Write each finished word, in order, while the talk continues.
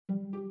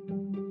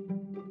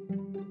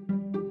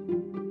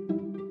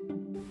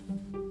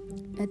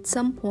At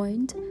some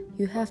point,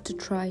 you have to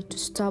try to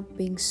stop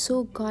being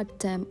so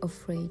goddamn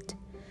afraid.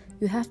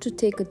 You have to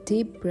take a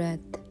deep breath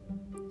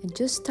and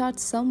just start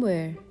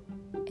somewhere,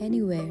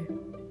 anywhere.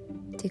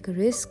 Take a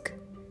risk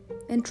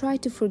and try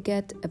to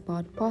forget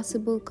about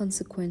possible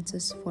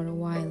consequences for a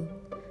while.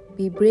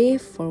 Be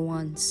brave for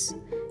once.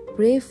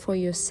 Brave for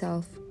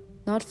yourself,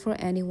 not for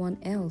anyone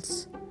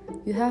else.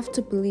 You have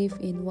to believe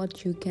in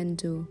what you can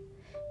do,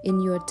 in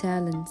your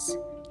talents,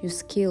 your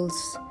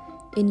skills,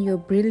 in your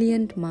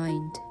brilliant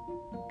mind.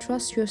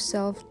 Trust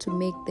yourself to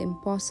make the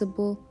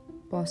impossible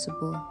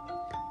possible.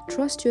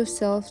 Trust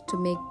yourself to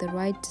make the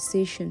right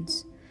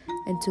decisions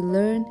and to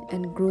learn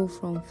and grow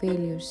from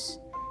failures.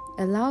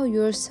 Allow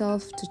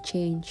yourself to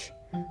change,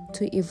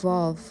 to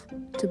evolve,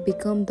 to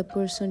become the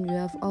person you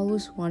have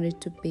always wanted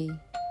to be.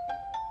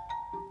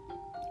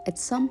 At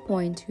some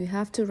point, you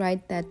have to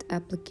write that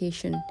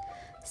application,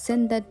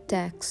 send that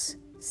text,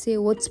 say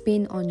what's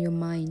been on your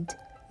mind.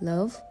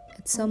 Love,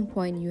 at some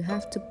point, you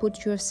have to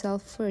put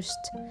yourself first,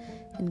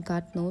 and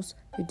God knows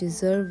you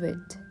deserve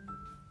it.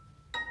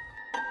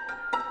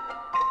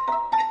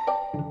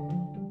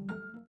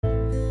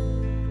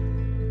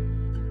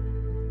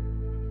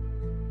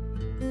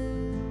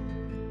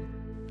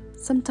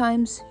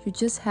 Sometimes you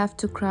just have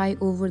to cry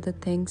over the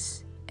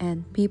things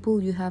and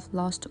people you have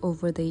lost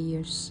over the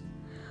years,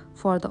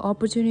 for the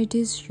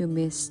opportunities you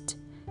missed,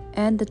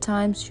 and the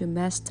times you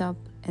messed up,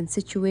 and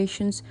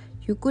situations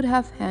you could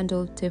have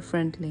handled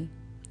differently.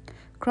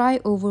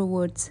 Cry over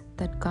words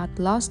that got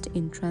lost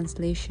in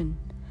translation,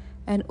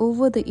 and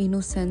over the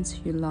innocence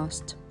you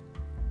lost.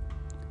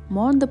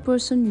 Mourn the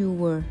person you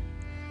were,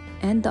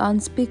 and the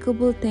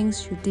unspeakable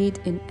things you did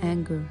in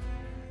anger.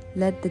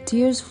 Let the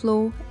tears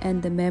flow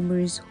and the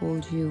memories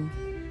hold you.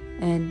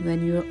 And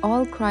when you're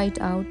all cried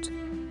out,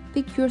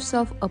 pick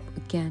yourself up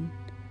again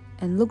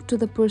and look to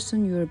the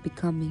person you're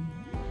becoming.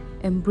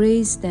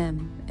 Embrace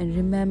them and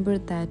remember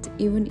that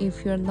even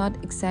if you're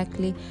not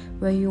exactly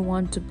where you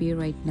want to be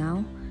right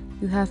now,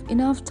 you have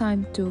enough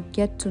time to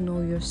get to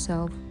know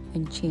yourself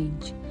and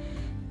change.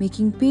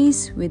 Making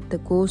peace with the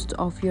ghost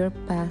of your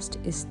past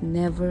is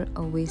never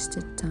a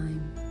wasted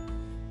time.